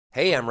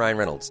Hey, I'm Ryan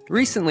Reynolds.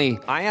 Recently,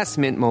 I asked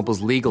Mint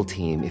Mobile's legal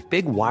team if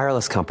big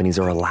wireless companies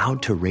are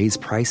allowed to raise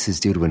prices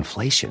due to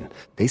inflation.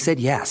 They said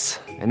yes.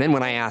 And then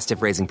when I asked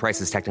if raising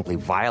prices technically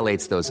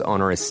violates those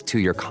onerous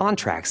two-year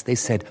contracts, they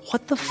said,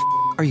 "What the f***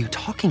 are you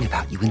talking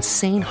about, you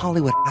insane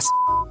Hollywood ass?"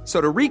 So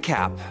to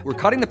recap, we're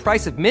cutting the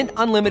price of Mint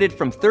Unlimited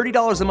from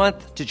 $30 a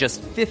month to just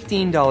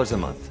 $15 a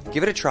month.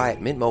 Give it a try at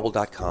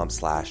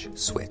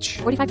mintmobile.com/switch.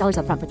 $45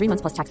 up front for 3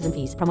 months plus taxes and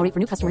fees. Promo rate for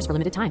new customers for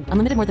limited time.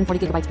 Unlimited more than 40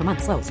 gigabytes per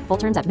month. Slows full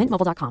terms at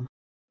mintmobile.com.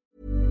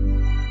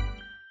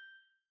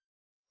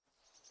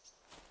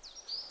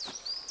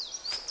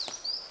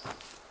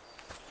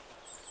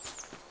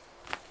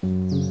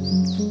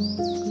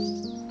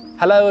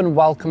 Hello and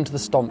welcome to the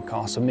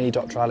Stompcast with me,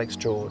 Dr. Alex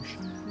George.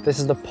 This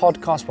is the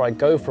podcast where I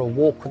go for a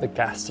walk with a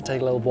guest to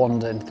take a little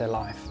wander into their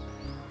life.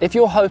 If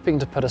you're hoping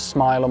to put a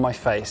smile on my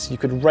face, you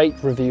could rate,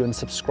 review and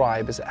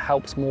subscribe as it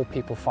helps more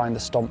people find the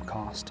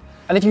Stompcast.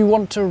 And if you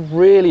want to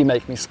really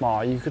make me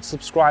smile, you could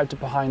subscribe to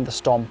Behind the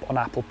Stomp on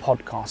Apple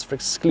Podcasts for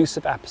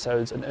exclusive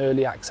episodes and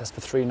early access for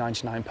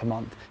 $3.99 per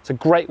month. It's a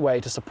great way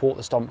to support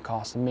the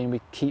Stompcast and mean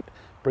we keep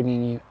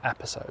bringing you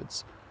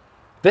episodes.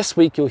 This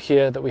week you'll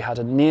hear that we had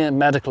a near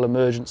medical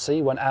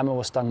emergency when Emma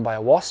was stung by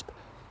a wasp,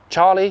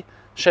 Charlie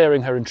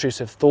sharing her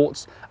intrusive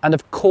thoughts, and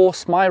of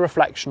course my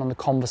reflection on the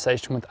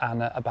conversation with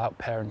Anna about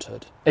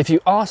parenthood. If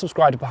you are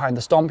subscribed to Behind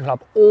the Stomp, you'll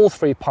have all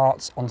 3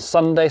 parts on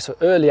Sunday, so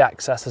early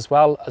access as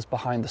well as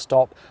Behind the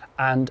Stomp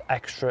and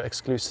extra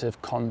exclusive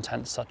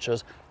content such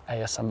as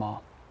ASMR.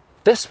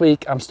 This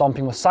week I'm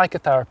stomping with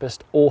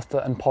psychotherapist, author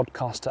and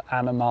podcaster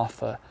Anna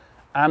Mathur.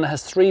 Anna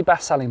has 3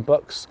 best-selling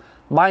books,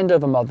 Mind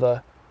Over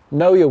Mother,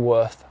 Know Your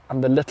Worth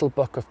and The Little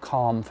Book of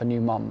Calm for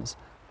New Mums,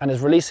 and is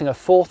releasing a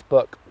 4th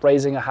book,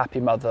 Raising a Happy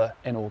Mother,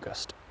 in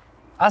August.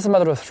 As a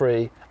mother of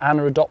 3,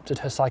 Anna adopted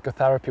her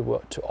psychotherapy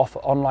work to offer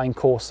online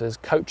courses,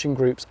 coaching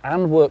groups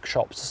and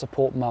workshops to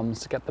support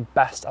mums to get the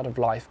best out of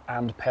life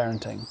and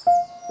parenting.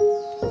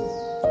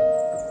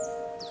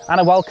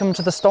 Anna, welcome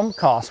to the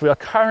Stompcast. We are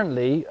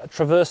currently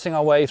traversing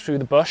our way through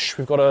the bush.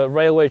 We've got a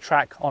railway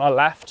track on our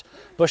left,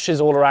 bushes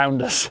all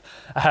around us.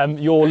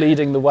 You're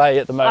leading the way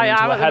at the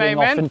moment. We're heading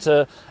off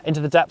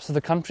into the depths of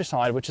the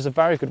countryside, which is a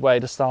very good way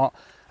to start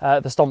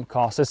the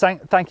Stompcast. So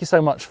thank you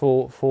so much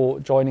for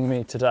joining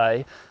me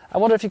today. I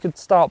wonder if you could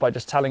start by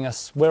just telling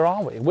us, where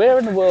are we? Where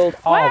in the world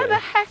are we? Where the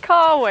heck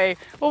are we?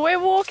 Well, we're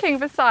walking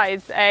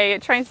beside a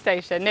train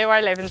station near where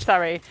I live in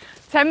Surrey.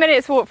 10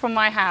 minutes walk from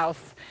my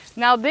house.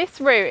 Now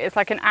this route is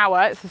like an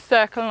hour, it's a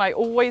circle and I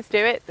always do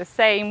it the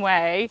same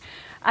way.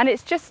 And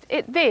it's just,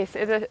 this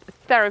is a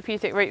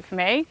therapeutic route for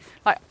me.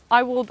 Like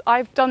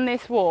I've done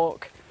this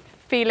walk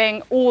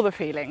feeling all the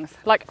feelings,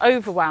 like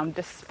overwhelmed,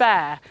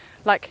 despair,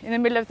 like in the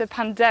middle of the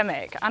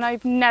pandemic, and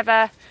I've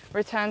never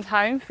returned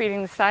home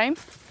feeling the same.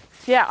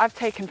 Yeah, I've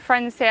taken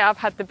friends here, I've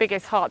had the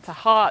biggest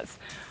heart-to-hearts,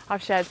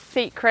 I've shared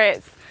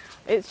secrets.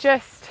 It's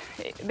just,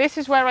 this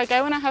is where I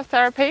go when I have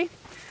therapy.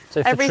 So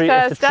if every Thursday.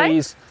 Thursday. If the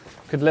trees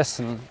could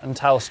listen and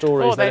tell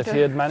stories, they've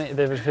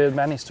heard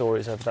many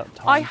stories over that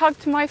time. I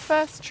hugged my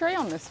first tree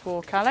on this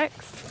walk,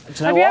 Alex.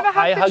 Do you know what?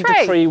 I hugged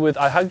a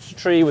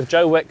tree with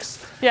Joe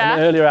Wicks in an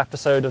earlier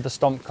episode of the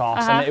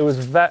Stompcast, and it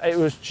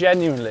was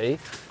genuinely.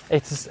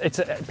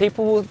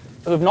 People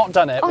who have not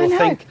done it will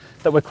think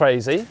that we're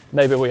crazy.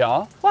 Maybe we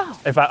are. Wow.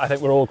 In fact, I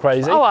think we're all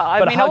crazy. Oh, well,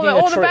 I mean,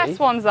 all the best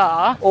ones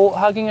are. Or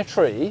hugging a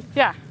tree.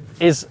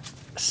 Is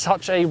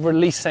such a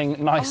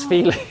releasing, nice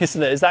feeling,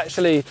 isn't it? It's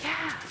actually.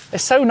 Yeah.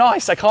 It's so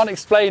nice. I can't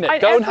explain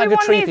it. Go and hug a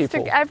tree,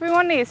 people.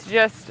 Everyone needs to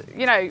just,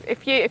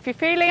 if you're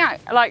feeling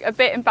like a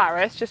bit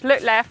embarrassed, just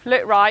look left,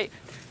 look right,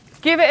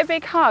 give it a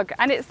big hug,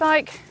 and it's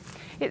like,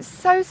 it's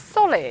so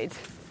solid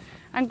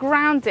and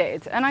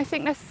grounded. And I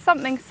think there's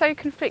something so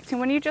conflicting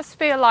when you just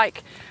feel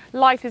like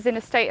life is in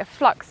a state of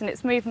flux and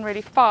it's moving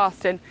really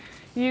fast, and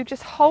you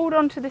just hold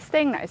on to this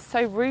thing that is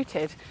so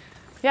rooted.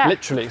 Yeah.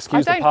 Literally,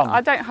 excuse the pun. I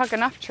don't hug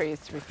enough trees,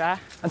 to be fair.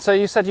 And so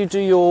you said you do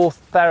your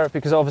therapy,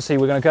 because obviously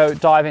we're going to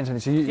dive into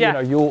this.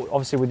 You're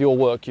obviously with your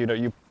work,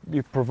 you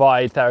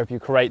provide therapy, you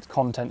create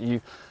content,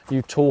 you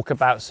talk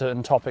about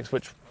certain topics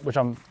which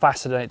I'm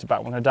fascinated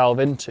about, want to delve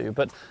into.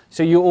 But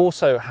so you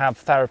also have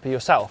therapy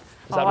yourself.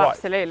 Is that right?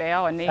 Absolutely.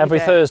 Oh, I need it. Every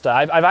Thursday.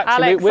 I've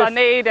actually. Alex, I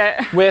need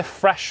it. We're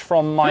fresh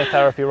from my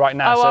therapy right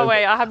now. Oh,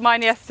 wait, I had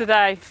mine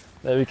yesterday.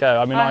 There we go.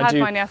 I mean, I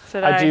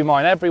do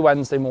mine every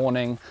Wednesday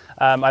morning.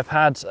 I've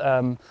had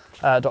Dr.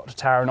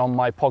 Taryn on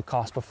my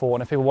podcast before,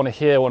 and if people want to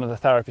hear one of the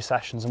therapy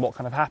sessions and what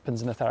kind of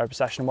happens in a therapy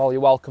session, well, you're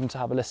welcome to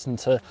have a listen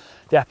to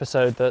the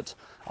episode that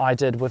I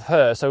did with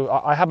her. So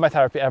I have my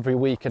therapy every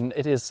week, and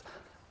it is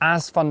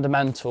as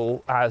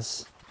fundamental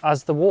as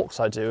the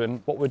walks I do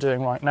and what we're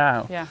doing right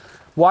now. Yeah.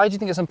 Why do you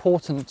think it's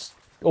important,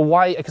 or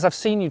why? Because I've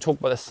seen you talk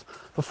about this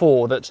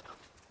before, that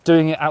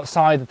doing it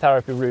outside the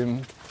therapy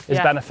room is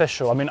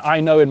beneficial. I mean,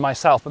 I know in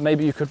myself, but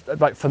maybe you could,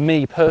 like for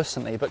me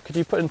personally, but could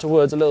you put into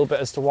words a little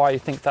bit as to why you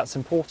think that's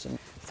important?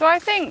 So I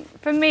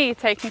think for me,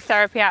 taking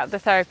therapy out of the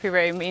therapy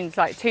room means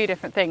like 2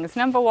 different things.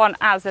 Number one,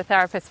 as a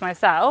therapist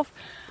myself,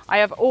 I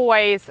have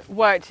always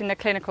worked in a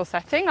clinical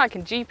setting, like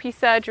in GP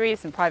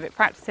surgeries and private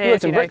practices. You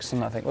worked in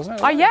Brixton, I think,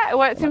 wasn't it? Yeah, I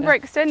worked in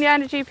Brixton,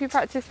 in a GP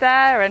practice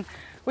there, and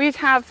we'd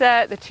have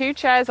the 2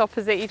 chairs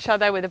opposite each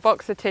other with a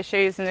box of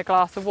tissues and a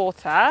glass of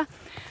water.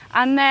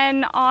 And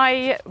then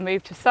I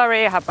moved to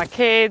Surrey, I had my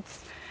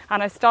kids,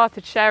 and I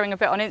started sharing a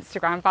bit on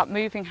Instagram about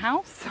moving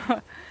house.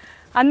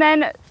 And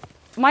then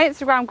my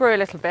Instagram grew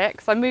a little bit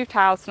because I moved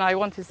house and I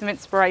wanted some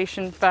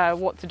inspiration for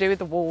what to do with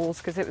the walls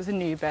because it was a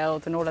new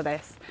build and all of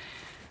this.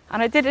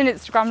 And I did an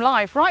Instagram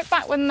live right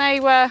back when they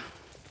were,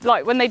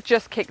 like when they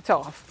just kicked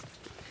off.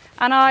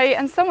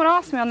 And someone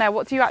asked me on there,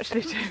 what do you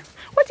actually do?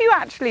 What do you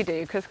actually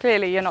do? Because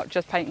clearly you're not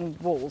just painting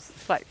walls.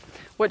 It's like,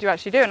 what do you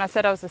actually do? And I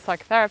said I was a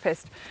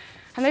psychotherapist.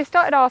 And they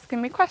started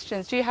asking me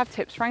questions. Do you have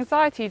tips for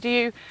anxiety? Do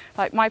you,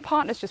 like, my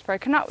partner's just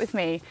broken up with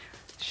me.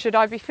 Should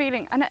I be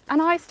feeling? And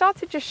I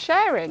started just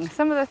sharing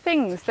some of the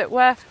things that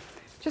were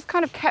just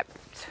kind of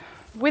kept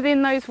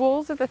within those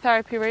walls of the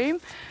therapy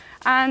room.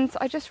 And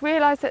I just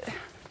realised that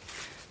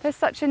there's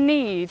such a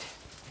need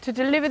to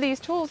deliver these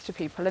tools to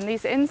people and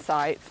these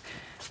insights.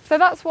 So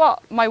that's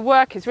what my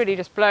work is, really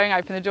just blowing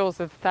open the doors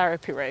of the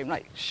therapy room,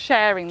 like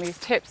sharing these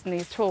tips and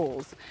these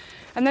tools.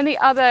 And then the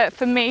other,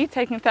 for me,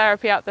 taking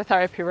therapy out the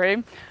therapy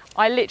room,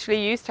 I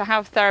literally used to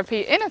have therapy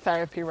in a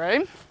therapy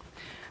room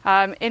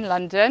in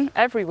London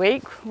every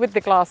week with the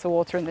glass of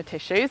water and the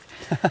tissues.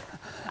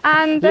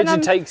 And then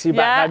it takes you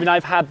back. I mean,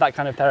 I've had that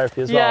kind of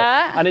therapy as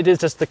well. And it is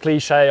just the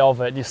cliche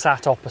of it. You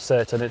sat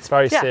opposite and it's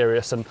very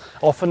serious, and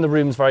often the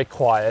room's very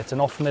quiet,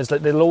 and often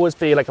there'll always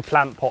be like a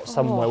plant pot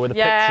somewhere with a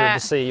picture of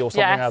the sea or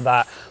something like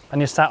that,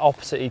 and you're sat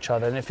opposite each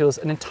other, and it feels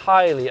an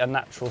entirely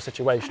unnatural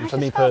situation for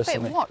me personally. I felt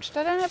a bit watched.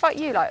 I don't know about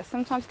you, like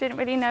sometimes didn't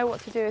really know what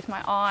to do with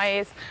my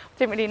eyes.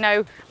 I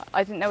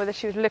didn't know whether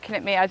she was looking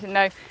at me. I didn't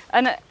know.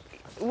 And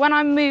when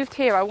I moved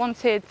here, I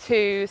wanted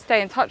to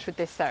stay in touch with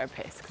this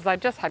therapist because I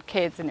just had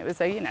kids and it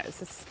was it's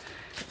this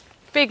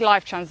big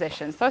life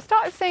transition. So I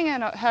started seeing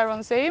her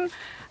on Zoom,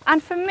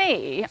 and for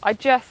me, I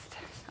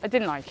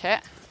didn't like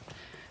it.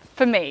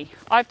 For me,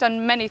 I've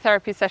done many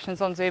therapy sessions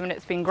on Zoom and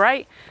it's been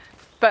great,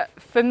 but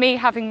for me,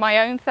 having my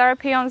own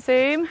therapy on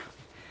Zoom,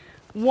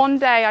 one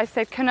day I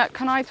said, can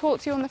I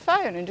talk to you on the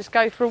phone and just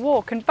go for a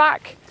walk? And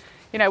back,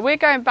 we're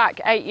going back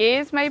 8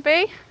 years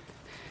maybe.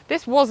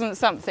 This wasn't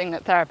something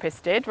that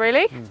therapists did,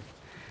 really.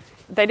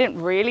 They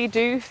didn't really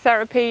do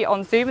therapy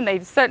on Zoom, and they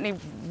certainly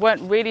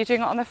weren't really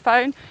doing it on the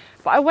phone.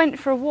 But I went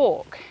for a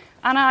walk,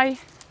 and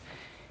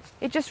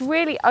it just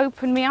really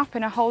opened me up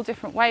in a whole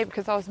different way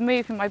because I was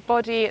moving my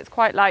body. It's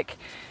quite like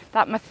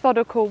that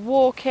methodical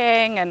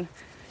walking, and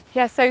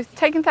so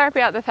taking therapy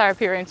out of the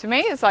therapy room to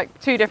me is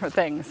like 2 different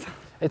things.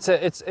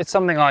 It's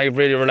something I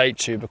really relate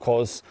to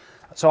because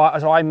So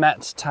I met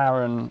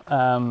Taryn,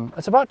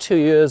 it's about 2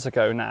 years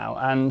ago now,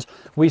 and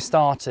we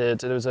started,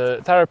 there was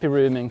a therapy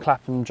room in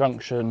Clapham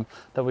Junction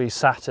that we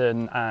sat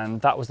in,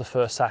 and that was the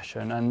first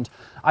session. And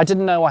I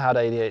didn't know I had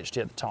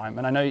ADHD at the time,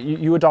 and I know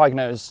you were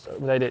diagnosed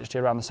with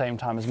ADHD around the same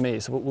time as me,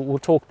 so we'll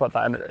talk about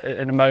that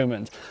in a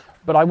moment.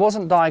 But I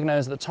wasn't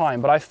diagnosed at the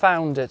time, but I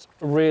found it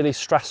a really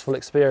stressful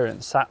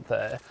experience sat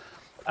there.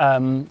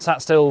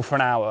 Sat still for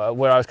an hour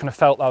where I was kind of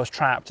felt I was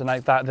trapped, and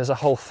like that, there's a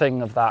whole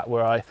thing of that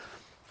where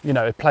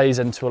it plays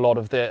into a lot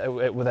of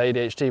it with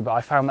ADHD, but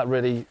I found that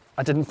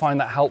I didn't find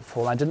that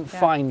helpful. I didn't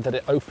find that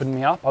it opened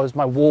me up.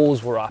 My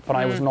walls were up and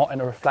I was not in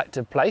a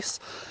reflective place.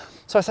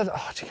 So I said,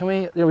 can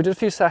we did a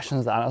few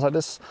sessions there, and I was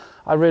like,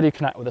 I really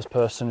connect with this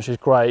person. She's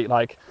great.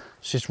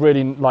 She's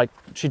really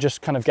she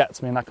just kind of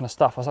gets me and that kind of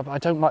stuff. I was like, but I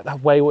don't like the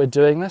way we're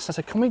doing this. I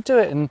said, can we do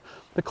it on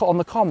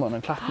the Common,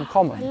 in Clapham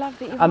Common? I love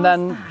that you And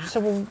then that. she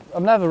said, well,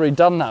 I've never really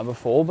done that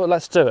before, but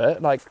let's do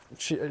it.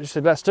 She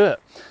said, let's do it.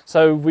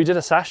 So we did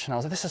a session. I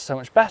was like, this is so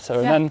much better.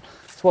 And then,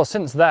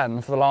 since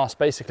then, for the last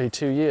basically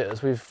 2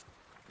 years, we've,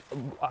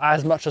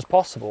 as much as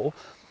possible,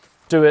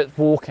 do it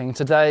walking.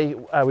 Today,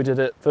 we did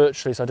it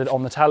virtually, so I did it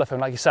on the telephone.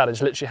 Like you said, I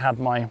just literally had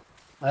my,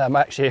 I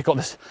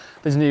got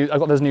those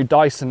new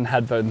Dyson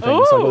headphone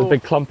things, so I got the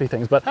big clumpy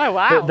things, but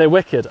they're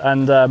wicked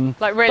and really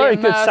very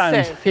immersive, good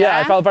sound. Yeah,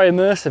 I felt very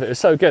immersive. It was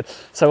so good.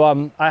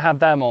 So I had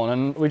them on,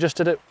 and we just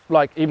did it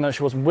even though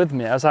she wasn't with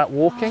me, I was out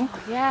walking,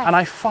 and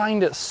I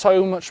find it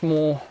so much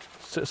more.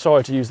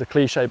 Sorry to use the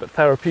cliche, but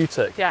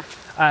therapeutic. Yeah.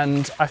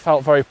 And I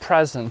felt very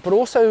present, but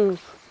also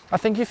I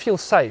think you feel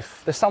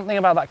safe. There's something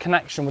about that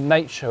connection with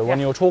nature when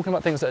you're talking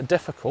about things that are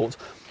difficult.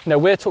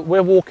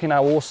 We're walking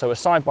now also, we're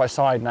side by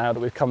side now that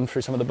we've come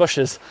through some of the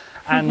bushes,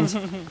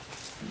 and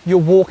you're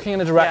walking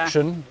in a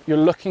direction, you're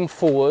looking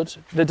forward.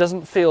 There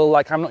doesn't feel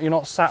like you're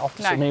not sat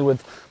opposite me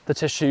with the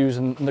tissues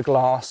and the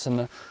glass,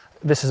 and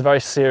this is very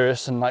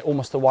serious and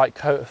almost the white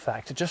coat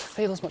effect. It just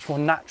feels much more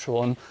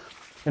natural,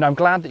 and I'm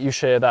glad that you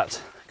share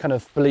that kind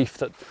of belief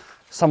that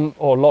a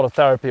lot of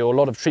therapy or a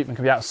lot of treatment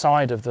can be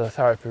outside of the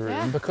therapy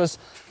room, because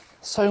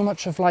so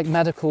much of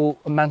medical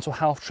and mental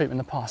health treatment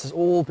in the past has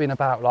all been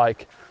about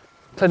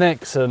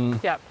clinics and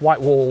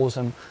white walls,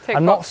 and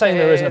I'm not saying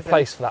there isn't a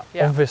place for that.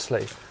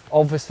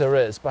 Obviously there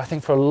is, but I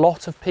think for a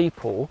lot of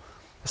people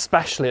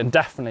especially and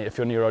definitely if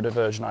you're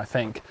neurodivergent, I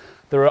think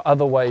there are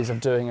other ways of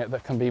doing it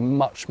that can be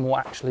much more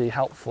actually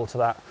helpful to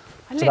that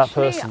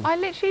person. I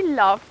literally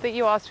love that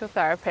you asked your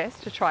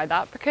therapist to try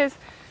that, because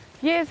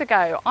years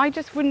ago I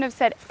just wouldn't have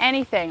said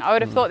anything. I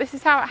would have thought this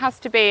is how it has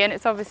to be, and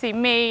it's obviously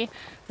me.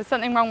 There's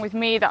something wrong with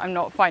me that I'm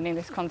not finding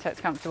this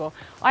context comfortable.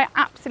 I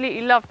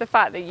absolutely love the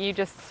fact that you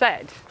just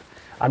said,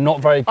 I'm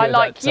not very good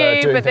like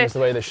at doing things the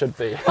way they should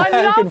be. I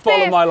love You can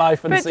follow my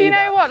life and see that. But do you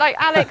know what, like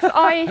Alex,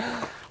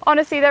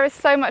 honestly, there is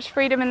so much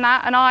freedom in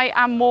that, and I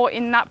am more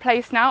in that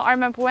place now. I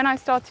remember when I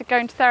started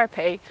going to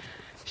therapy,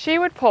 she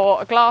would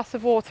pour a glass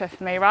of water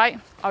for me, right?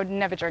 I would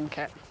never drink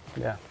it.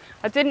 Yeah.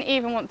 I didn't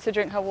even want to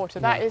drink her water.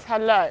 That is how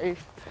low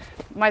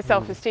my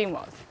self-esteem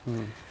was.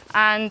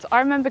 And I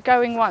remember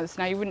going once,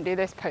 now you wouldn't do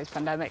this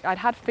post-pandemic, I'd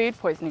had food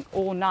poisoning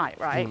all night,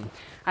 right? And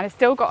I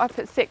still got up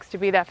at 6 to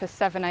be there for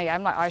 7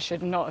 a.m. Like I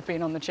should not have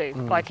been on the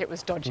tube, like it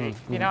was dodgy,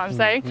 you know what I'm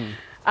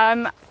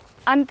saying?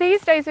 And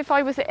these days, if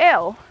I was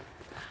ill,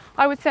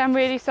 I would say, I'm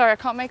really sorry, I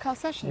can't make our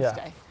session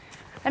today.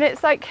 And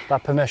it's like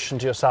that permission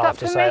to yourself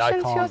to say,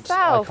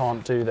 I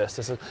can't do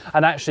this.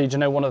 And actually, do you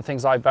know, one of the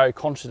things I'm very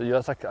conscious of,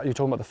 that's like you're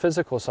talking about the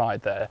physical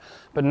side there,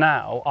 but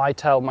now I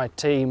tell my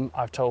team,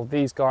 I've told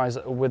these guys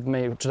that are with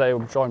me today,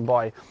 we're joined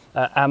by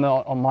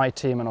Emma on my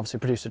team, and obviously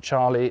producer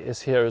Charlie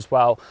is here as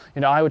well.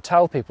 You know, I would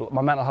tell people,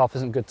 my mental health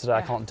isn't good today,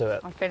 I can't do it.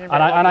 I'm feeling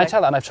and I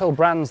tell that, and I've told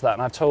brands that,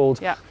 and I've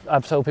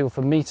told people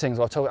for meetings,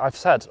 I've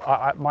said,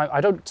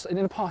 I don't,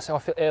 in the past, I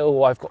feel ill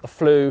or I've got the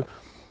flu,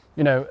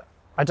 you know,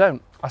 I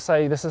don't. I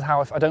say, this is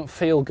how I don't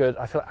feel good,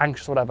 I feel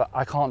anxious, whatever,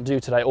 I can't do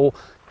today. Or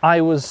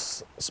I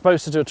was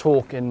supposed to do a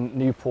talk in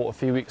Newport a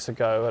few weeks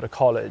ago at a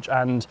college,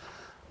 and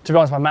to be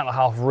honest, my mental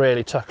health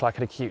really took like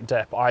an acute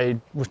dip. I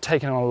was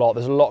taking on a lot,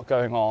 there's a lot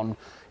going on,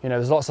 you know,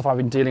 there's lots of stuff I've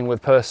been dealing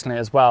with personally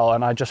as well,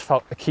 and I just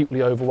felt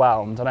acutely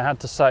overwhelmed. And I had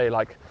to say,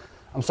 like,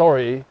 I'm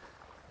sorry,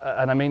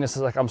 and I mean this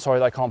is like, I'm sorry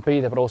that I can't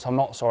be there, but also I'm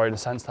not sorry in the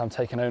sense that I'm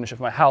taking ownership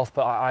of my health,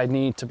 but I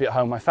need to be at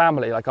home with my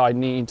family. Like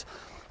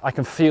I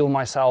can feel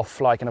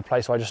myself like in a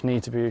place where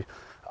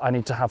I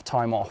need to have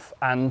time off.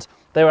 And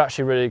they were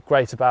actually really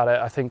great about it.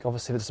 I think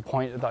obviously they're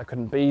disappointed that I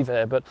couldn't be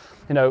there, but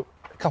you know,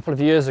 a couple of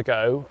years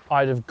ago,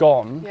 I'd have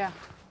gone,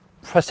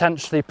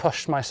 potentially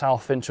pushed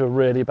myself into a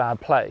really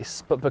bad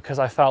place, but because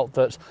I felt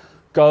that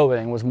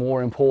going was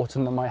more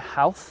important than my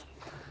health.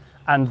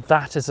 And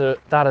that is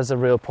a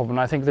real problem. And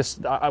I think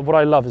what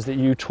I love is that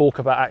you talk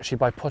about actually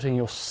by putting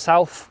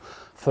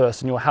yourself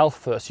first and your health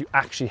first, you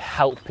actually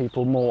help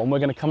people more. And we're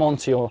going to come on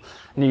to your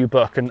new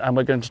book and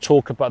we're going to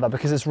talk about that,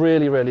 because it's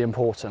really, really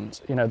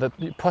important. You know,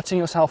 that putting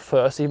yourself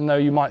first, even though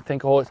you might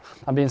think, oh,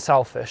 I'm being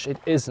selfish, it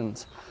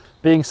isn't.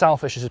 Being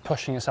selfish is just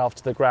pushing yourself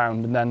to the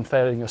ground and then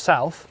failing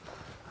yourself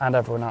and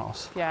everyone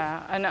else.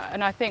 Yeah,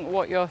 and I think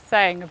what you're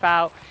saying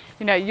about,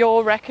 you know,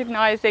 you're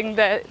recognising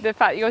the fact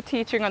that you're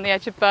teetering on the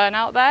edge of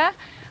burnout there.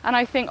 And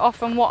I think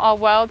often what our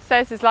world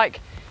says is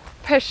like,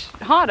 push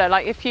harder.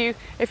 Like if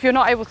you're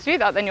not able to do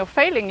that, then you're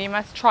failing. You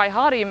must try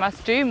harder, you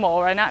must do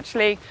more. And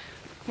actually,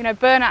 you know,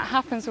 burnout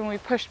happens when we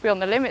push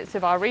beyond the limits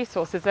of our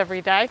resources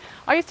every day.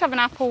 I used to have an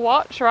Apple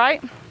Watch,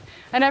 right?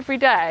 And every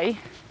day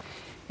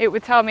it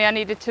would tell me I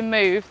needed to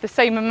move the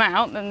same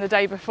amount than the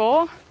day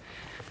before.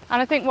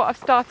 And I think what I've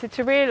started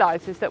to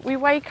realise is that we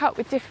wake up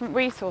with different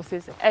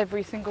resources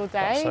every single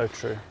day. That's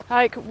so true.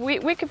 Like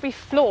we could be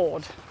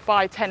flawed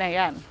by 10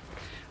 a.m.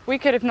 We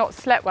could have not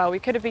slept well. We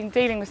could have been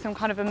dealing with some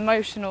kind of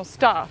emotional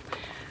stuff.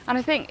 And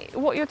I think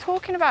what you're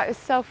talking about is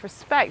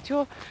self-respect.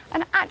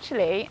 And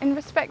actually, in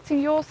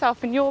respecting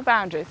yourself and your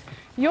boundaries,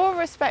 you're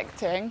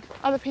respecting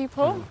other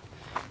people.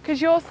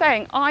 Because you're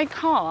saying, I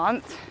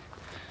can't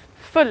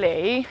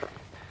fully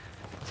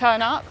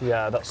turn up.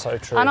 Yeah, that's so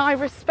true. And I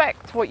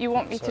respect what you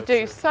want me to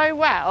do so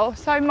well,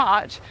 so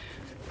much,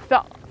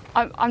 that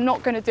I'm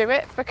not going to do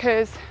it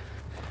because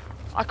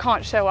I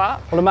can't show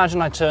up. Well,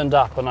 imagine I turned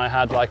up and I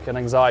had like an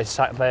anxiety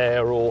sat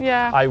there, or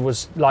I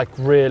was like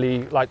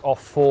really like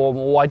off form,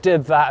 or I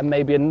did that and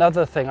maybe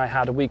another thing I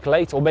had a week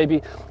later, or maybe,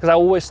 because I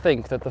always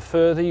think that the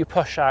further you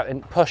push out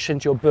and push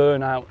into your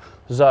burnout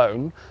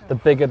zone, the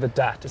bigger the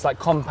debt. It's like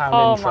compound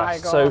interest. My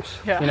gosh,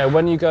 so you know,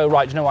 when you go,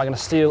 right, you know what, I'm going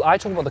to steal. I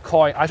talk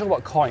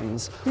about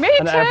coins. Me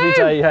and too. Every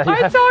day,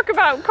 I talk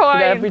about coins. You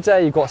know, every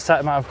day you've got a set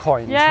amount of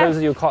coins. Yes. Those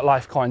are your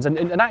life coins.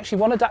 And actually,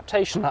 one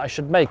adaptation that I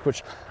should make,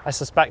 which I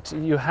suspect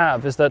you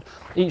have, is that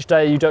each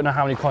day you don't know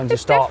how many coins you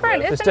start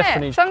with. It's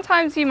different.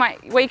 Sometimes you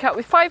might wake up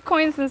with 5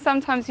 coins, and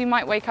sometimes you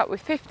might wake up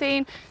with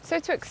 15. So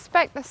to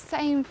expect the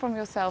same from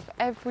yourself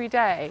every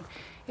day,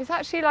 it's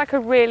actually like a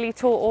really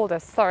tall order.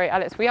 Sorry,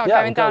 Alex, we are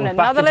going down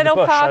another little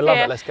path I love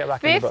here. it. Let's get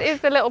back in the bush. This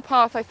is the little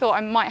path I thought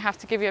I might have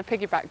to give you a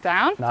piggyback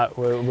down. No,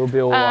 we'll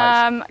be all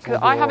right. Because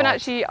I haven't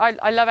actually,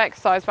 I love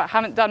exercise, but I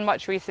haven't done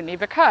much recently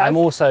because I'm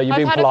also, you're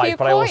being polite,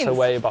 but coins. I also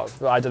weigh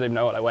about, I don't even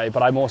know what I weigh,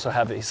 but I'm also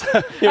heavy, so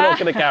you're not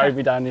going to carry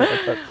me down either.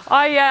 But.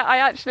 I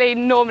actually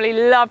normally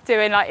love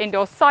doing like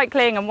indoor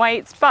cycling and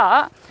weights,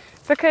 but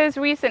because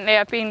recently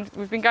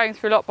we've been going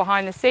through a lot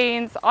behind the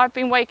scenes, I've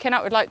been waking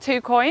up with like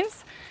 2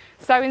 coins.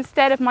 So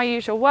instead of my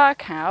usual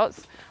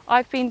workouts,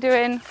 I've been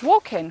doing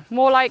walking,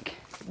 more like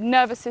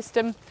nervous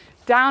system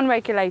down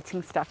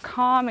regulating stuff,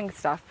 calming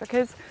stuff,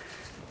 because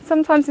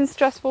sometimes in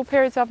stressful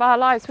periods of our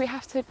lives we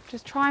have to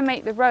just try and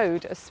make the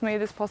road as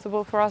smooth as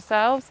possible for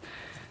ourselves.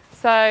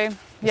 So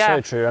yeah,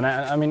 so true. And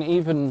I mean,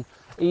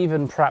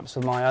 even perhaps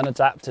with my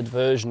unadapted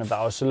version of that,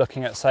 I was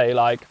looking at, say,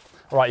 like,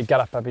 all right, you get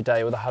up every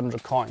day with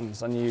 100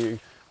 coins and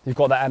you've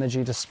got that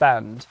energy to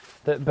spend.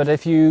 But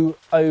if you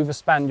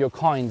overspend your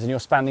coins and you're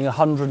spending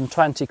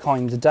 120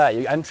 coins a day,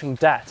 you're entering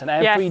debt. And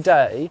every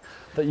day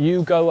that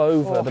you go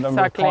over the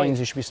number of coins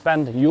you should be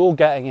spending, you're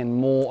getting in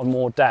more and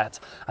more debt.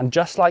 And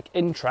just like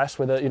interest,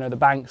 with the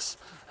banks,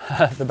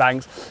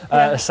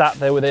 sat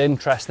there with the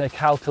interest and they're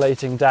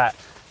calculating debt,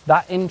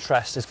 that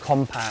interest is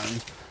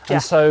compound.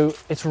 And so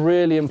it's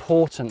really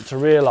important to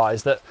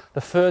realise that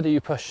the further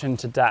you push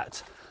into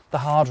debt, the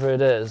harder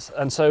it is.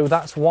 And so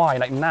that's why,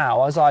 like,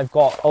 now as I've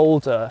got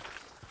older,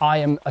 I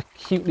am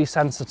acutely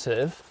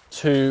sensitive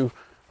to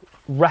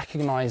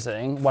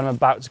recognising when I'm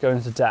about to go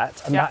into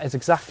debt. And that is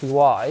exactly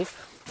why,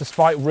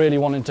 despite really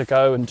wanting to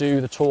go and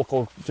do the talk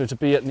or to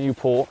be at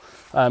Newport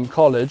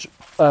College,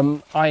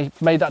 I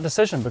made that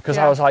decision because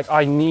I was like,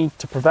 I need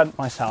to prevent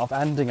myself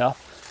ending up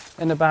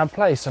in a bad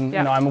place. And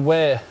I'm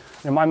aware,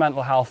 my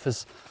mental health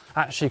is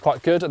actually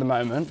quite good at the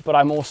moment, but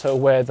I'm also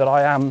aware that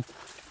I am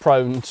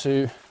prone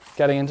to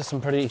getting into some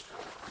pretty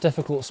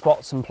difficult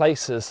spots and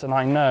places, and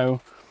I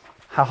know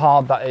how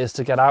hard that is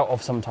to get out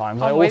of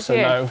sometimes. I also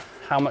know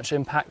how much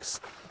impacts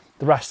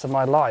the rest of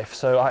my life.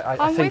 So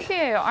I think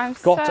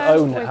you've got to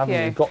own it, haven't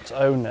you? You've got to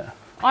own it.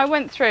 I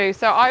went through,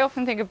 so I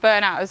often think of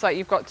burnout as like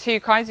you've got two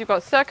kinds. You've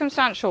got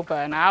circumstantial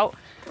burnout,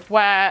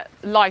 where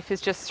life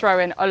is just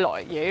throwing a lot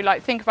at you.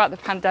 Like, think about the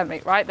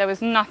pandemic, right? There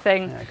was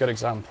nothing. Yeah, good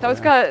example.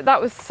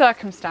 That was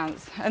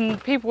circumstance,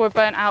 and people were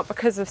burnt out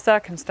because of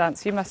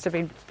circumstance. You must have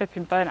been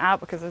flipping burnt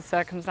out because of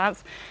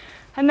circumstance.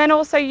 And then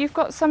also you've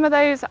got some of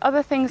those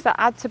other things that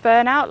add to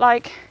burnout,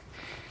 like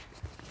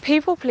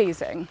people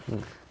pleasing.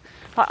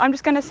 Like, I'm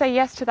just going to say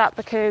yes to that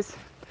because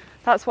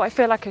that's what I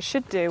feel like I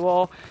should do,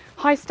 or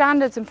high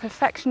standards and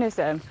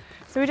perfectionism.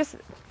 So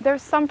there are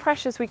some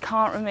pressures we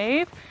can't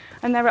remove.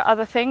 And there are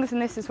other things, and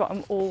this is what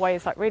I'm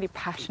always like really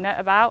passionate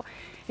about,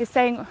 is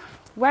saying,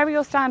 where are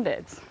your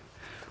standards?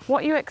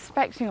 What are you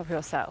expecting of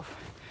yourself?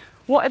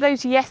 What are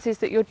those yeses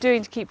that you're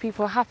doing to keep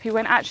people happy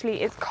when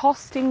actually it's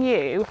costing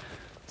you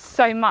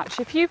so much?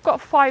 If you've got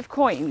 5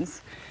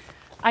 coins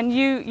and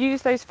you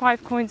use those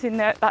 5 coins in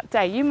that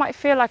day, you might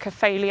feel like a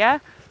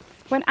failure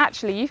when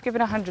actually you've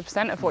given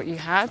 100% of what you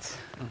had.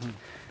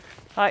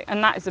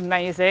 And that is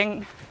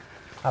amazing.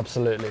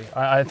 Absolutely.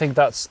 I think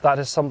that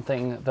is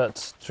something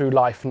that through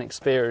life and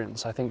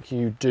experience, I think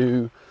you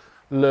do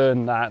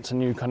learn that,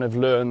 and you kind of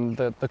learn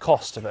the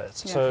cost of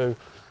it. Yeah. So,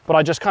 but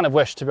I just kind of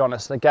wish, to be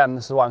honest, and again,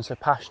 this is why I'm so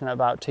passionate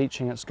about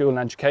teaching at school and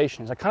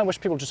education, is I kind of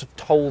wish people just have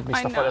told me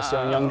stuff like this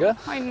when I'm younger.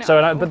 I know.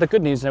 So, but the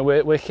good news,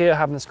 we're here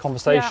having this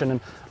conversation, and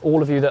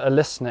all of you that are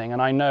listening,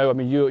 and I know, I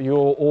mean, you're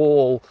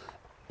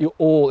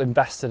all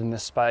invested in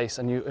this space,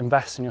 and you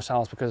invest in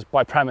yourselves because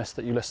by premise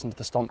that you listen to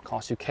the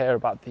Stompcast, you care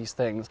about these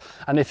things.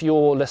 And if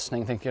you're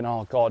listening thinking,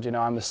 oh God,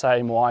 I'm the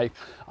same, or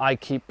I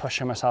keep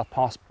pushing myself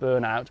past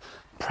burnout,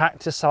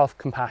 practice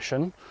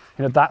self-compassion.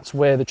 That's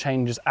where the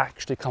changes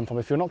actually come from.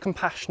 If you're not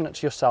compassionate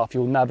to yourself,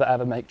 you'll never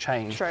ever make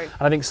change. True.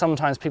 And I think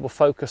sometimes people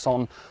focus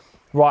on,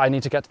 right, I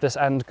need to get to this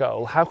end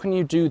goal. How can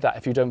you do that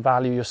if you don't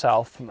value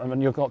yourself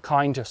and you're not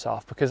kind to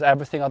yourself? Because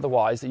everything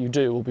otherwise that you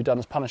do will be done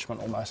as punishment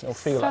almost. It'll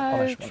feel like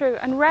punishment. So true.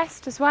 And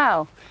rest as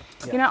well.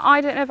 Yeah.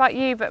 I don't know about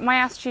you, but my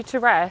attitude to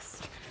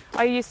rest,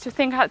 I used to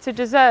think I had to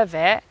deserve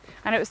it,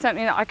 and it was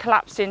something that I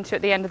collapsed into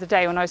at the end of the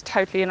day when I was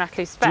totally and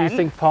utterly spent. Do you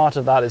think part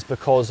of that is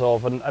because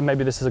of, and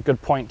maybe this is a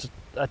good point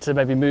to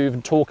maybe move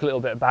and talk a little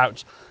bit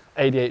about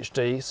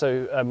ADHD.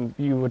 So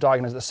you were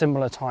diagnosed at a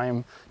similar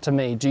time to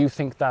me. Do you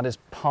think that is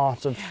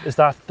part of, is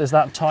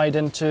that tied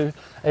into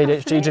ADHD?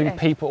 Absolutely. Do you think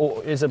people,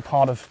 or is it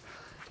part of,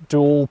 do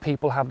all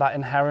people have that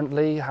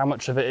inherently? How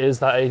much of it is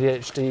that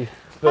ADHD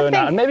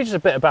burnout? And maybe just a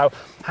bit about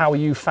how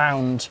you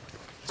found,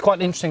 it's quite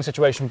an interesting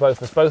situation, both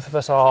of us. Both of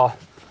us are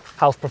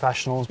health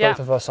professionals, both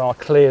of us are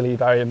clearly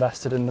very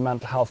invested in the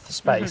mental health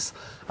space,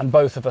 and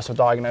both of us were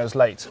diagnosed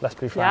late, let's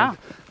be frank,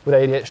 with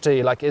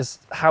ADHD.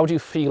 How do you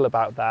feel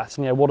about that?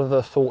 And what are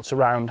the thoughts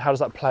around, how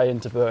does that play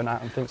into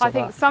burnout and things like that?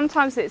 I think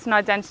sometimes it's an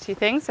identity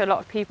thing. So a lot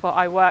of people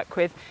I work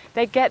with,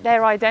 they get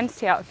their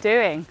identity out of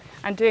doing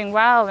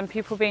well and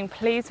people being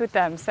pleased with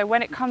them. So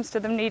when it comes to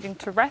them needing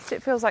to rest,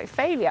 it feels like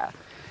failure.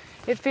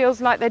 It feels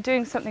like they're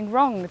doing something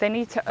wrong. They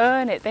need to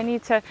earn it. They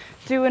need to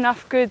do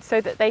enough good so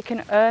that they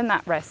can earn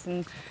that rest,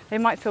 and they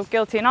might feel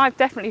guilty. And I've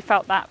definitely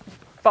felt that.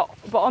 But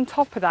on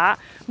top of that,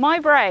 my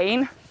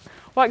brain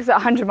works at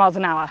 100 miles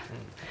an hour,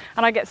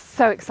 and I get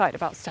so excited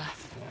about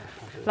stuff.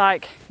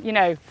 Like,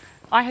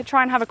 I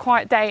try and have a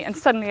quiet day, and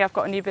suddenly I've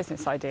got a new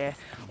business idea.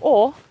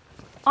 Or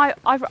I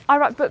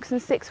write books in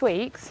 6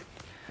 weeks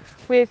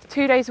with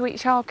 2 days a week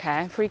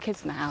childcare and 3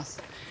 kids in the house,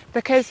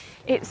 because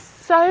it's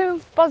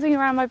so buzzing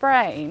around my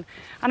brain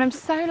and I'm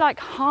so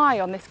high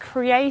on this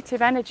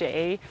creative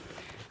energy,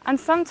 And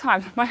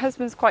sometimes my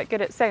husband's quite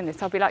good at saying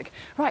this. I'll be like,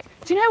 right,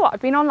 do you know what?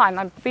 I've been online,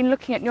 I've been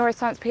looking at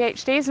neuroscience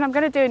PhDs and I'm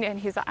going to do it. And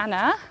he's like,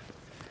 Anna?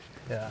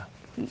 Yeah.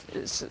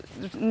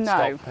 No.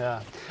 Stop.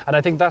 Yeah. And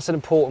I think that's an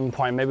important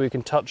point. Maybe we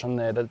can touch on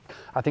there that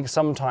I think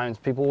sometimes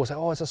people will say,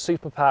 oh, it's a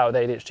superpower with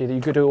ADHD that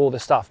you could do all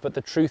this stuff. But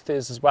the truth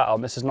is as well,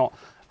 and this is not,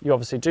 you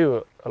obviously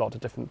do a lot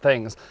of different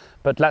things,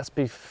 but let's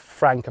be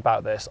frank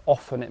about this.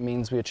 Often it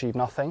means we achieve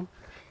nothing.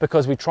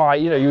 Because we try,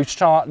 you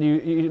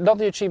not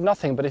that you achieve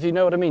nothing, but if you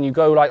know what I mean, you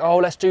go like, oh,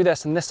 let's do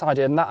this and this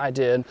idea and that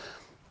idea, and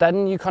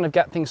then you kind of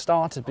get things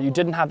started, but you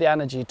didn't have the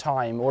energy,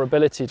 time, or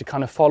ability to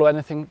kind of follow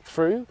anything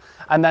through.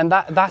 And then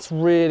that's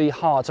really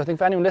hard. So I think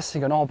for anyone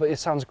listening, going, oh, but it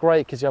sounds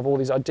great because you have all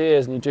these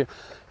ideas and you do.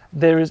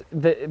 There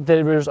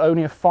is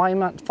only a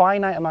finite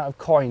amount of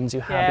coins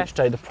you have each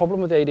day. The problem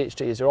with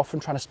ADHD is you're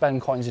often trying to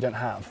spend coins you don't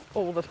have.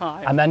 All the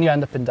time. And then you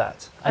end up in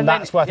debt. And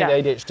that's where I think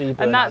ADHD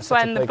burnout and that's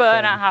when the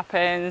burnout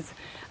thing. happens.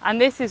 And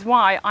this is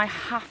why I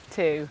have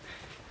to.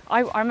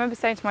 I remember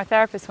saying to my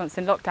therapist once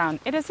in lockdown,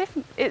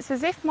 it's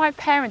as if my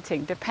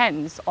parenting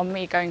depends on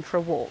me going for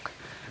a walk,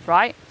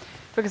 right?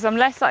 Because I'm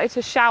less likely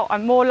to shout,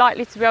 I'm more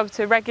likely to be able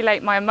to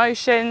regulate my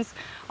emotions,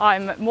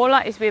 I'm more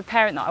likely to be a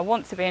parent that I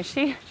want to be. And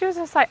she was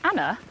just like,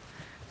 Anna,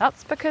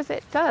 that's because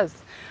it does.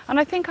 And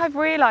I think I've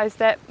realised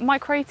that my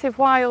creative,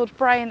 wild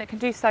brain that can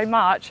do so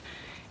much,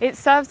 it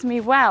serves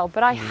me well,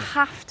 but I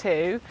have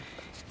to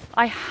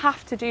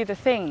do the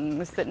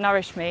things that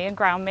nourish me and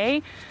ground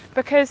me,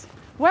 because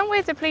when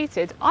we're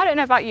depleted, I don't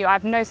know about you, I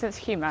have no sense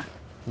of humour.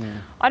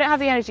 I don't have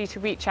the energy to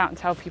reach out and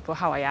tell people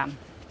how I am.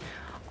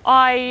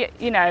 I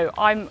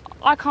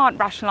can't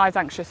rationalise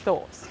anxious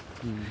thoughts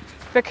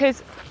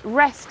because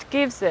rest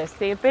gives us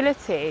the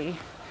ability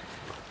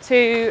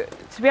to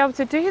be able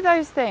to do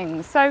those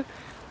things. So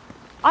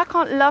I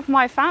can't love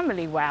my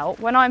family well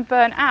when I'm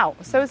burnt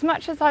out. So as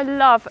much as I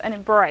love and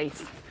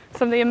embrace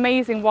some of the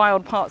amazing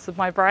wild parts of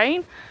my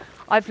brain,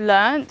 I've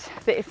learnt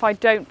that if I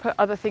don't put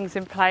other things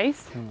in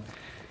place,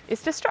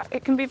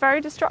 it can be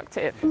very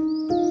destructive.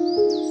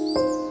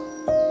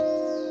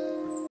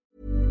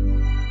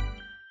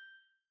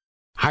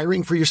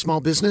 Hiring for your small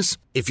business?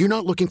 If you're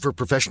not looking for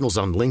professionals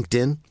on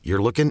LinkedIn,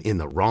 you're looking in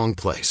the wrong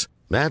place.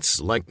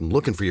 That's like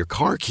looking for your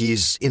car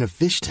keys in a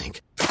fish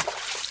tank.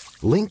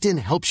 LinkedIn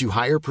helps you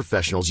hire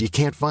professionals you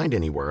can't find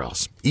anywhere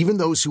else, even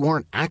those who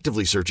aren't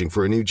actively searching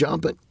for a new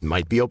job but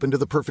might be open to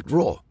the perfect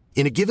role.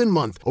 In a given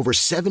month, over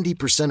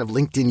 70% of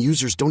LinkedIn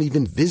users don't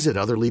even visit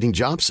other leading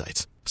job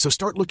sites. So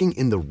start looking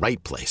in the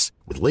right place.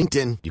 With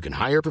LinkedIn, you can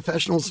hire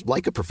professionals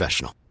like a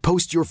professional.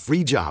 Post your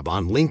free job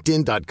on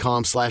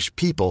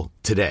linkedin.com/people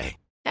today.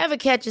 Ever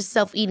catch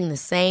yourself eating the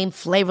same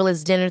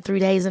flavorless dinner 3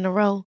 days in a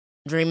row?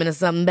 Dreaming of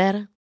something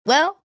better?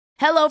 Well,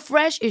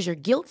 HelloFresh is your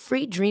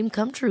guilt-free dream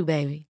come true,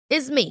 baby.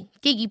 It's me,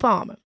 Keke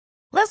Palmer.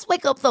 Let's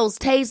wake up those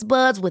taste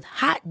buds with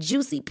hot,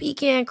 juicy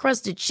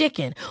pecan-crusted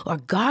chicken or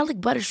garlic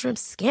butter shrimp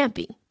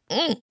scampi.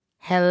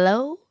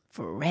 Hello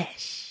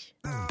Fresh.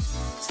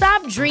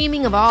 Stop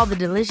dreaming of all the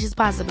delicious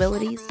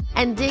possibilities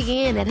and dig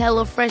in at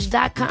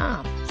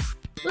HelloFresh.com.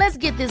 Let's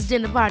get this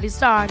dinner party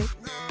started.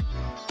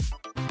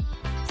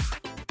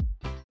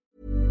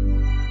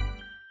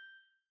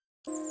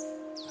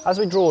 As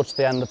we draw to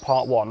the end of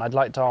part one, I'd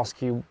like to ask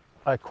you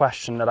a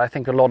question that I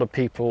think a lot of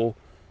people,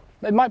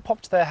 it might pop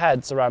to their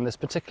heads around this,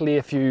 particularly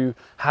if you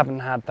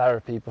haven't had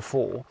therapy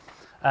before.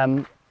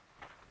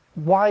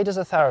 Why does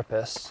a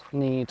therapist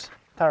need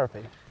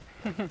therapy?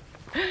 Do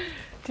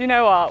you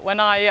know what? When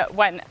I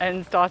went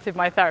and started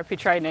my therapy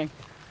training,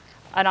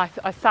 and I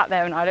sat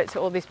there and I looked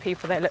at all these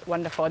people, they looked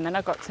wonderful, and then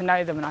I got to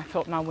know them and I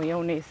thought, man, we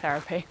all need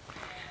therapy.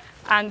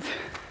 And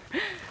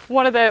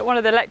one of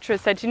the lecturers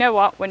said, you know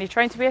what, when you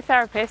train to be a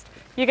therapist,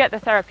 you get the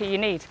therapy you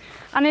need.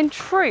 And in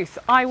truth,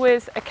 I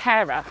was a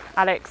carer,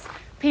 Alex.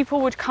 People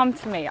would come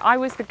to me. I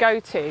was the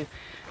go-to.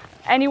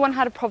 Anyone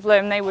had a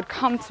problem, they would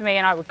come to me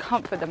and I would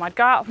comfort them. I'd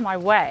go out of my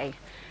way.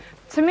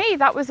 To me,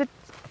 that was a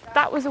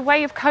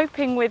way of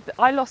coping with,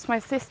 I lost my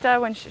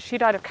sister when she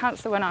died of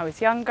cancer when I was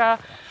younger.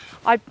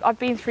 I've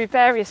been through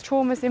various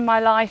traumas in my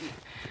life.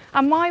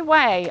 And my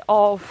way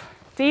of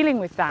dealing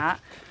with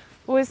that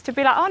was to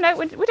be like, oh no,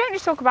 we don't need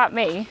to talk about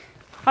me.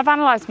 I've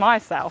analysed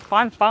myself,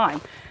 I'm fine.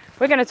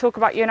 We're going to talk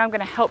about you and I'm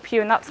going to help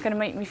you and that's going to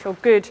make me feel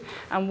good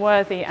and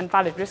worthy and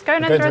valid. We're just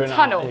going under a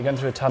tunnel. You're going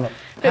through a tunnel.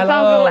 It sounds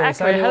a little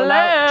echoey.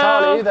 Hello.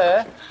 Charlie, are you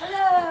there?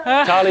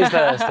 Hello. Charlie's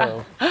there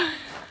still.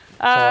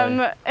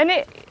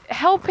 And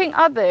helping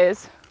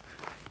others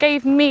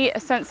gave me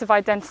a sense of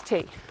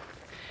identity.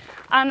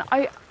 And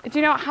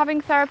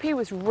having therapy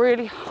was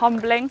really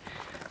humbling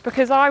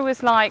because I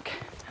was like,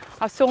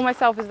 I saw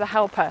myself as the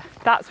helper.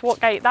 That's what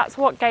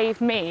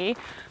gave me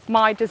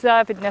my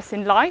deservedness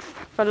in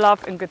life for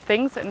love and good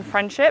things and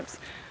friendships.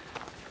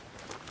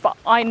 But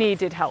I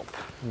needed help.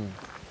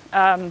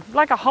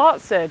 Like a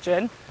heart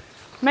surgeon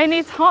may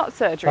need heart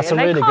surgery. That's a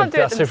really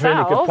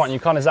good point. You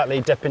can't exactly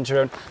dip into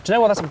your own. Do you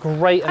know what? That's a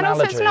great analogy. And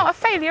also, it's not a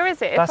failure,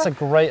 is it? That's a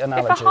great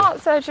analogy.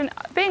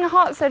 Being a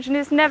heart surgeon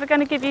is never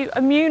going to give you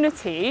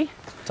immunity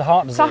to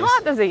heart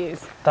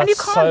disease. And you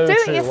can't do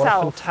it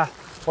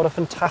yourself. What a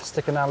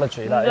fantastic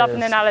analogy that Love is.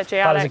 an analogy,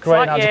 That Alex, is a great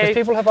like analogy, you. because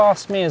people have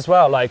asked me as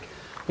well, like,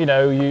 you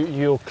know,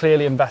 you're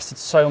clearly invested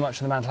so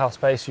much in the mental health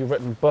space. You've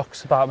written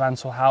books about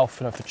mental health,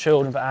 you know, for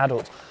children, for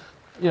adults,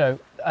 you know,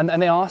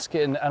 and they ask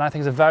it, and I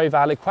think it's a very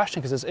valid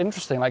question, because it's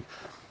interesting, like,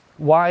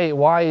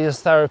 why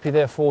is therapy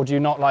therefore, do you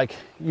not, like,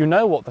 you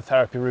know what the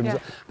therapy room is,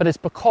 but it's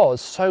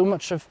because so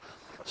much of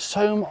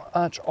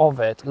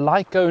it,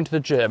 like going to the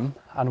gym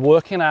and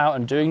working out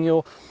and doing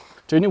your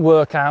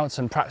workouts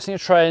and practicing your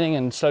training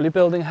and slowly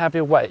building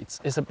heavier weights,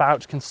 is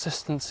about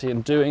consistency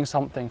and doing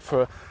something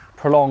for a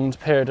prolonged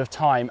period of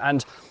time.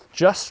 And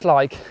just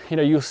like, you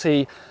know, you'll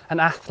see an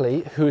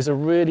athlete who is a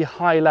really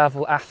high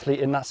level athlete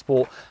in that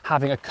sport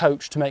having a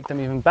coach to make them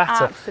even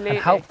better. Absolutely. And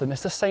help them.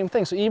 It's the same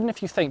thing. So even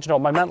if you think, you know,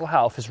 my mental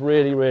health is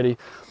really,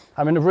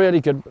 I'm in a really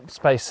good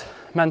space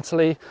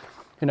mentally,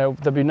 you know,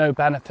 there'd be no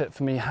benefit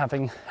for me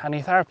having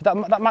any therapy.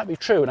 That might be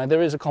true, and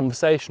there is a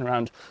conversation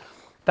around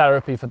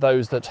therapy for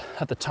those that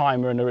at the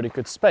time are in a really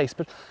good space.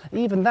 But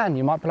even then,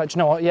 you might be like, you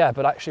know what, yeah,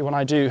 but actually when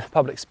I do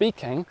public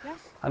speaking,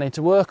 I need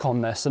to work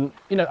on this. And,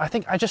 you know,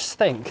 I just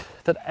think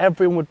that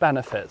everyone would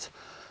benefit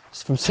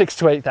from 6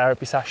 to 8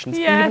 therapy sessions,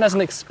 even as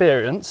an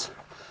experience,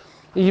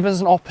 even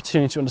as an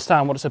opportunity to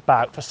understand what it's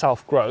about for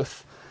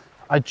self-growth.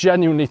 I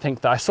genuinely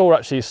think that. I saw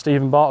actually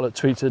Stephen Bartlett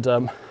tweeted,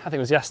 I think it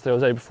was yesterday or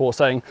the day before,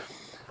 saying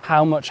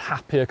how much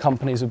happier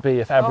companies would be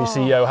if every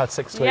CEO had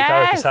 6 to 8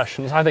 therapy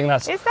sessions. I think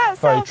that's very true. It's that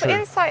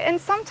self-insight, and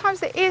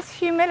sometimes it is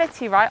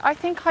humility, right? I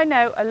think I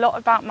know a lot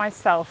about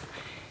myself,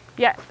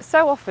 yet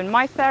so often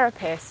my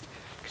therapist,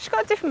 she's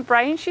got a different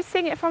brain, she's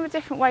seeing it from a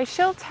different way.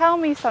 She'll tell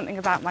me something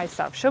about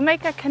myself, she'll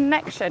make a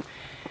connection.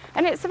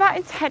 And it's about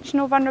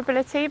intentional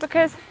vulnerability,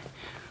 because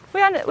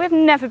we've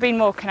never been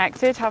more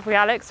connected, have we,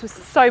 Alex, with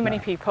so many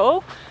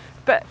people,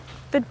 but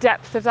the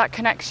depth of that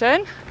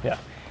connection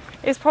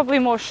is probably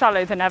more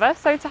shallow than ever.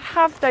 So to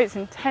have those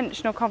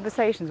intentional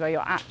conversations where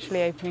you're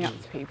actually opening up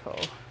to people,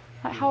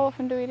 like, how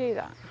often do we do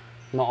that?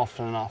 Not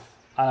often enough.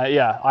 And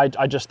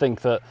I just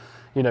think that,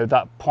 you know,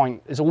 that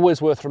point is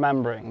always worth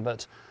remembering,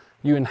 that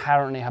you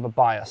inherently have a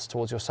bias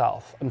towards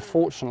yourself.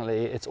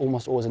 Unfortunately, it's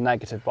almost always a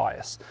negative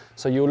bias.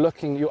 So you're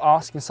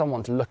asking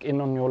someone to look in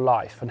on your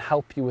life and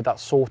help you with that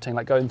sorting,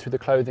 like going through the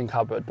clothing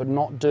cupboard, but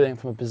not doing it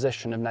from a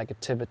position of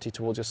negativity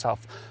towards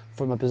yourself,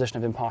 from a position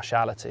of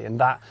impartiality. And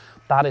that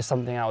is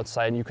something I would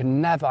say. And you can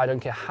never, I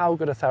don't care how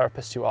good a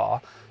therapist you are,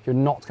 you're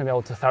not going to be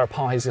able to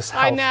therapize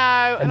yourself. I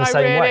know, in the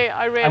same way.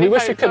 I really and we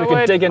wish we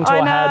could dig into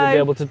our head and be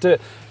able to do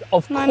it.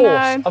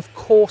 Of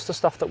course, the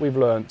stuff that we've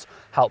learned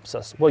helps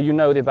us. Well, you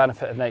know the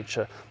benefit of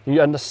nature.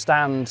 You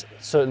understand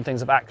certain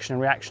things of action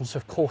and reaction, so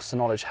of course the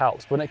knowledge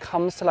helps. But when it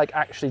comes to, like,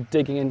 actually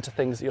digging into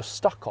things that you're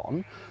stuck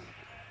on,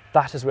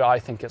 that is where I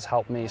think it's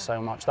helped me so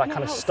much. That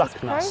kind of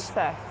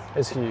stuckness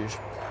is huge.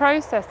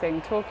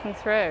 Processing, talking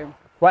through.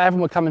 Right,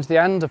 everyone, we're coming to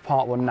the end of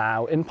part 1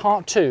 now. In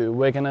part 2,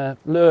 we're going to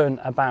learn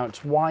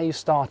about why you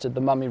started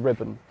the Mummy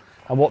Ribbon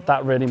and what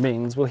that really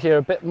means. We'll hear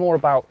a bit more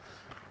about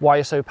why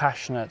you're so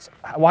passionate,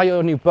 why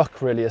your new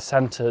book really is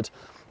centred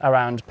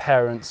around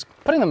parents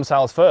putting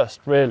themselves first,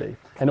 really,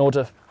 in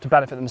order to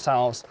benefit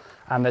themselves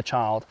and their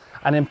child.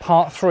 And in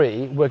part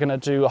 3, we're going to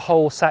do a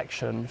whole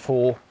section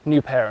for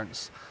new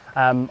parents.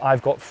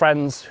 I've got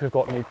friends who've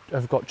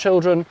got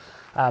children,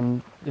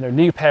 you know,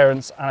 new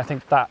parents, and I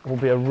think that will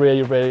be a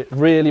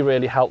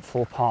really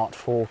helpful part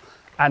for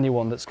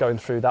anyone that's going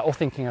through that or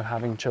thinking of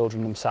having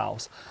children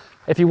themselves.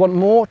 If you want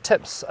more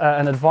tips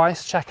and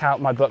advice, check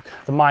out my book,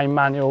 The Mind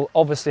Manual.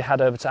 Obviously head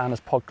over to Anna's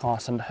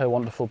podcast and her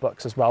wonderful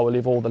books as well. We'll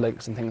leave all the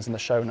links and things in the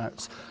show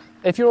notes.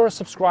 If you're a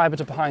subscriber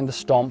to Behind the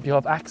Stomp, you'll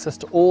have access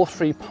to all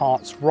 3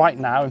 parts right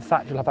now. In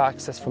fact, you'll have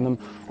access from them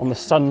on the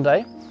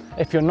Sunday.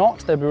 If you're not,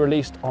 they'll be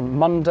released on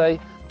Monday,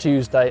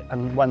 Tuesday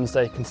and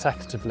Wednesday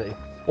consecutively.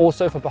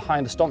 Also, for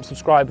Behind the Stomp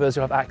subscribers,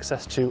 you'll have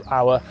access to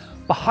our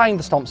Behind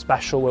the Stomp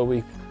special, where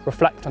we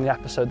reflect on the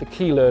episode, the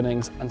key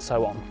learnings and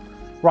so on.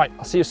 Right,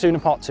 I'll see you soon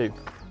in part 2.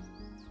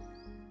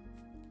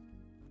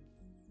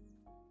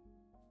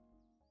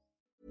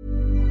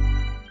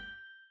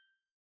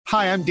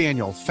 Hi, I'm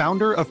Daniel,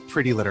 founder of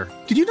Pretty Litter.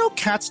 Did you know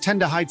cats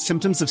tend to hide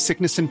symptoms of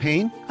sickness and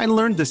pain? I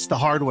learned this the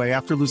hard way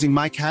after losing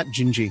my cat,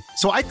 Gingy.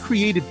 So I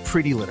created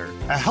Pretty Litter,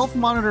 a health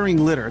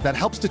monitoring litter that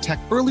helps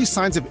detect early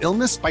signs of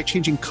illness by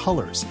changing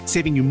colors,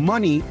 saving you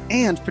money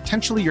and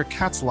potentially your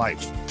cat's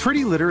life.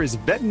 Pretty Litter is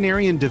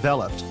veterinarian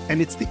developed, and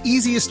it's the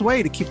easiest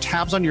way to keep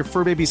tabs on your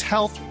fur baby's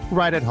health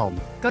right at home.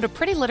 Go to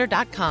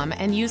prettylitter.com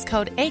and use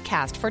code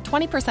ACAST for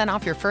 20%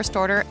 off your first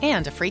order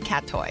and a free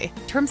cat toy.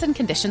 Terms and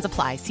conditions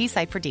apply. See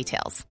site for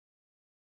details.